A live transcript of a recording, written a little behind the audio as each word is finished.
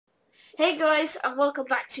Hey guys, and welcome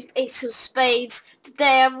back to Ace of Spades.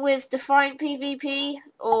 Today I'm with Defiant PvP,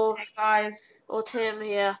 Hey guys. or Tim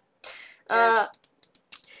here. Yeah.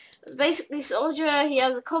 Basically Soldier, he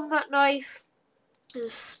has a combat knife,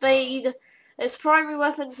 his spade, his primary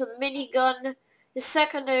weapon's a minigun, his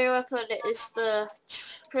secondary weapon is the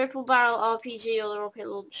triple barrel RPG or the rocket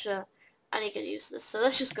launcher, and he can use this. So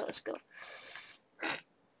let's go.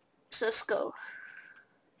 So let's go.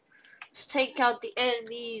 Let's take out the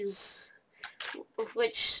enemies, of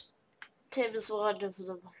which Tim is one of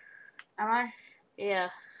them. Am I? Yeah.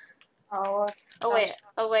 Oh, Oh wait.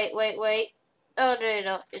 Wait. Oh no,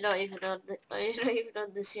 you're not even on. You're not even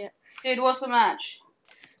on this yet. dude, what's the match?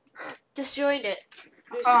 Just join it.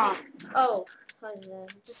 I Just can't. oh, I don't know.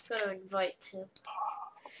 I'm just gonna invite Tim.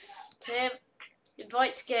 Tim,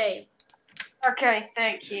 invite to game. Okay,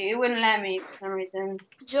 thank you. It wouldn't let me for some reason.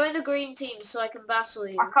 Join the green team so I can battle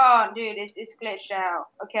I you. can't, dude. It's glitched out.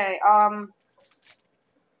 Okay.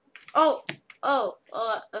 Oh,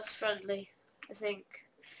 that's friendly. I think.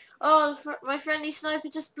 Oh, my friendly sniper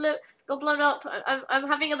just got blown up. I'm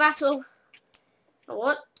having a battle.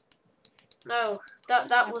 What? No,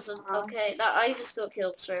 that wasn't okay. That I just got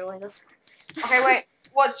killed straight away. That's Okay, wait.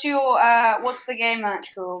 What's the game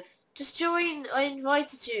match called? just join. I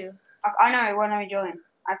invited you. I know. When do we join?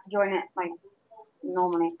 I have to join it like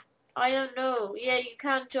normally. I don't know. Yeah, you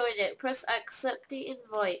can't join it. Press accept the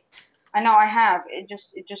invite. I know I have. It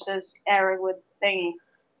just says error with thingy.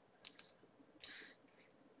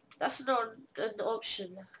 That's not an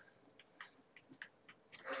option.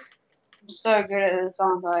 I'm so good at this,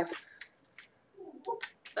 aren't I?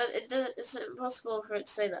 It's impossible for it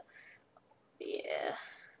to say that. Yeah.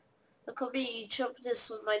 Look at me chop this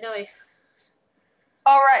with my knife.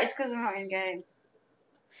 Oh right, it's because I'm not in game.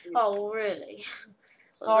 Oh, really?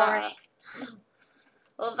 Sorry.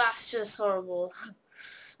 Well, that's just horrible.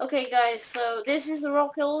 Okay, guys, so this is the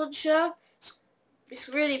rocket launcher. It's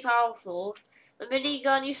really powerful. The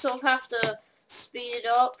minigun, you sort of have to speed it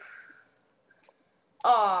up.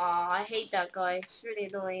 Aw, I hate that guy. It's really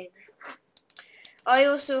annoying. I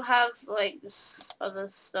also have, like, this other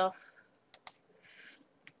stuff.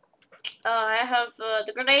 I have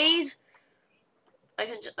the grenade. I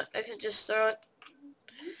can just throw it.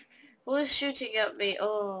 Who is shooting at me?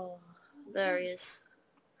 Oh, there he is.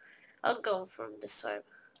 I'll go for him this time.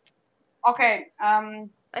 Okay.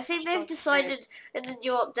 I think they've decided in the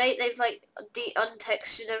new update they've like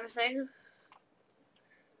untextured everything.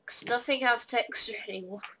 Cause nothing has texture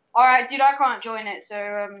anymore. Alright, dude, I can't join it, so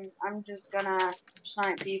I'm just gonna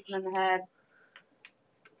snipe people in the head.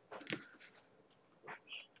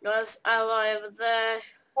 There's ally over there.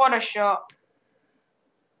 What a shot.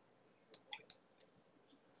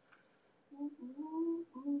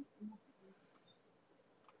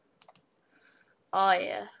 Oh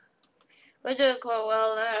yeah. We're doing quite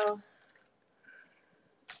well now.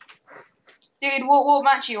 Dude, what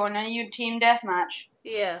match are you on? Are you team deathmatch?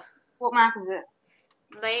 Yeah. What map is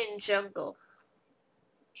it? Main jungle.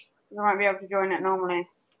 I might be able to join it normally.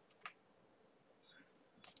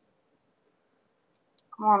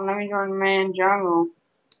 Come on, let me join main jungle.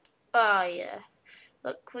 Oh yeah.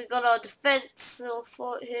 Look, we got our defense little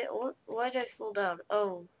fort here. What? Why did I fall down?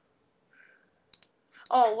 Oh.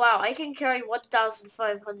 Oh wow, I can carry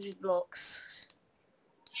 1,500 blocks.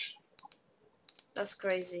 That's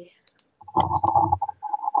crazy.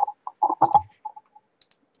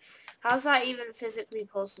 How's that even physically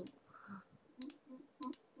possible?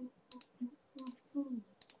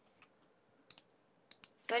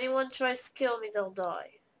 If anyone tries to kill me, they'll die.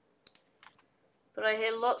 But I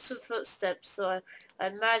hear lots of footsteps, so I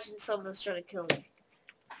imagine someone's trying to kill me.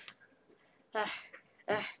 Ah,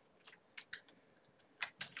 ah.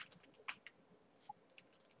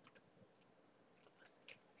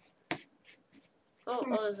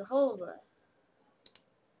 Oh, there's a hole there.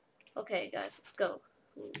 Okay, guys, let's go.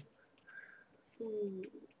 Ooh.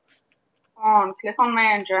 Come on, click on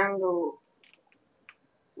main jungle.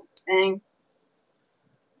 Thing.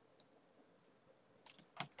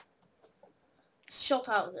 Let's chop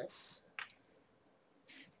out this.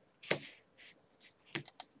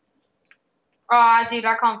 Oh, dude,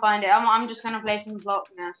 I can't find it. I'm just gonna play some block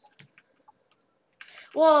nest.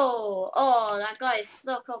 Whoa! Oh, that guy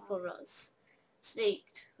snuck up on us.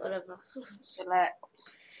 Sneaked. Whatever. Select.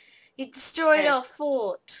 He destroyed Okay. our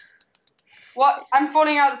fort. What? I'm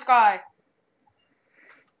falling out of the sky.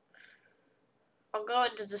 I'm going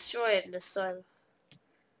to destroy it this time.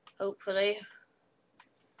 Hopefully.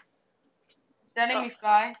 It's letting me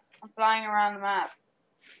fly. I'm flying around the map.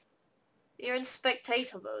 You're in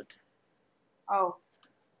spectator mode. Oh.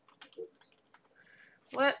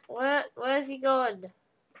 Where's he going?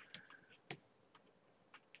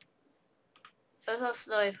 There's our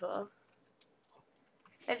sniper.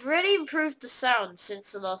 They've really improved the sound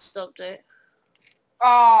since the last update.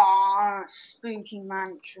 Oh, spooky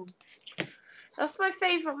mansion. That's my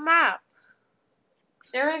favourite map.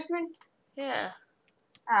 Seriously? Yeah.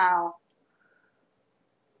 Ow.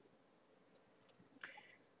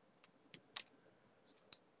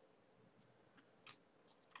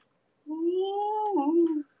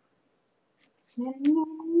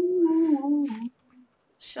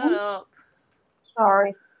 Shut up.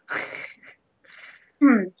 Sorry.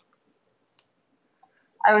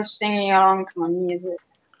 I was singing along to my music.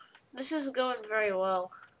 This is going very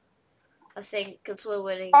well. I think because we're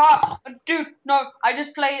winning. Oh, dude, no! I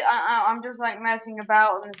just played. I'm just like messing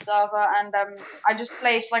about on the server, and I just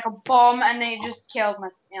placed like a bomb, and it just killed my.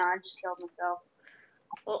 Yeah, I just killed myself.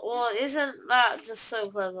 Well, isn't that just so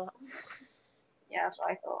clever? Yeah, that's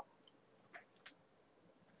what I thought.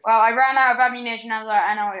 Well, I ran out of ammunition as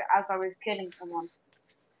I was killing someone.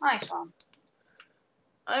 Nice one.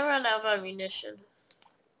 I ran out of ammunition.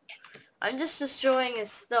 I'm just destroying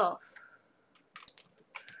his stuff.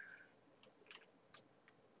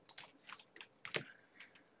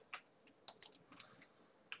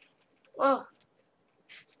 Oh.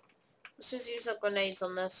 Let's just use up grenades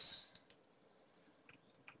on this.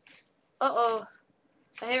 Uh-oh.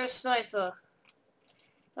 I hear a sniper.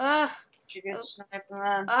 Ah. You good sniper,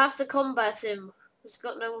 man. I have to combat him. He's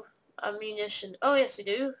got no ammunition. Oh, yes, we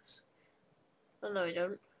do. Oh, no, we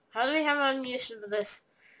don't. How do we have ammunition for this?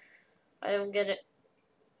 I don't get it.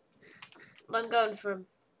 I'm going for him.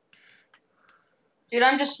 Dude,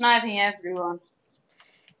 I'm just sniping everyone.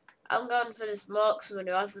 I'm going for this marksman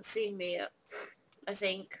who hasn't seen me yet. I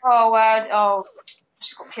think. Oh, wow. Oh,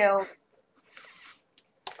 just got killed.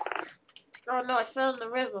 Oh, no, I fell in the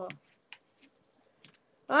river.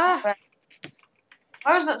 Ah!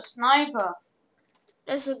 Where was that sniper?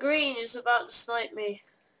 There's a green who's about to snipe me.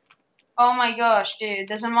 Oh my gosh, dude.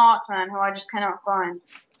 There's a marksman who I just cannot find.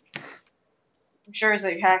 I'm sure he's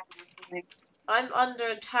like hacking or something. I'm under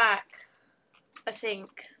attack. I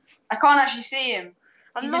think. I can't actually see him.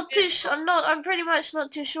 I'm pretty much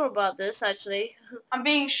not too sure about this, actually. I'm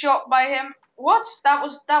being shot by him. What? That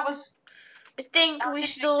was. I think we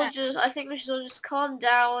should all just calm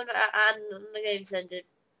down and the game's ended.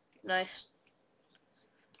 Nice.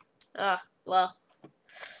 Ah, well.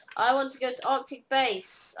 I want to go to Arctic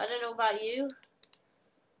Base. I don't know about you.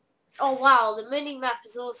 Oh wow, the mini map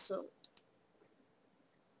is awesome.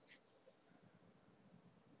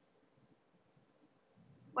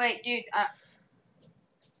 Wait, dude.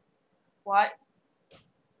 What?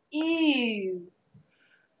 Ew.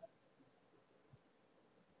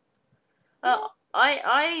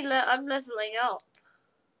 I'm leveling up.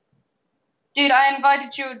 Dude, I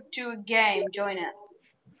invited you to a game. Join it.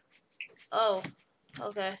 Oh,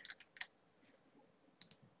 okay.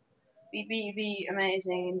 Be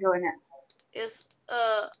amazing and join it. Yes.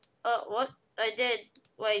 What? I did.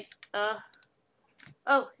 Wait. You're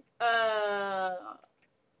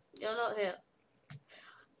not here.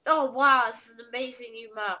 Oh wow, this is an amazing new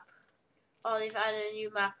map. Oh, they've added a new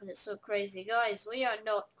map and it's so crazy. Guys, we are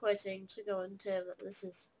not quitting to go into this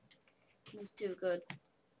is too good.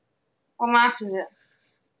 What map is it?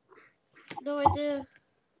 No idea.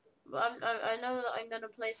 But I know that I'm gonna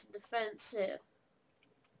place a defense here.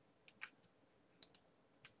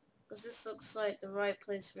 Because this looks like the right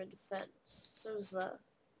place for a defense. So is that.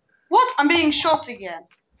 What? I'm being shot again.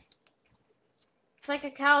 It's like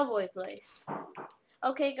a cowboy place.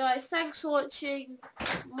 Okay guys, thanks for watching.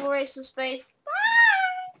 More Race of Spades.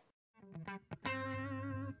 Bye!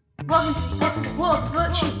 Welcome to the epic world of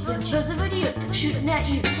Vertew, where loads of videos shooting at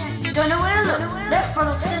you. Don't know where to look, left, right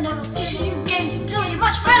or center, teaching you games until you're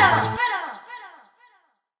much better.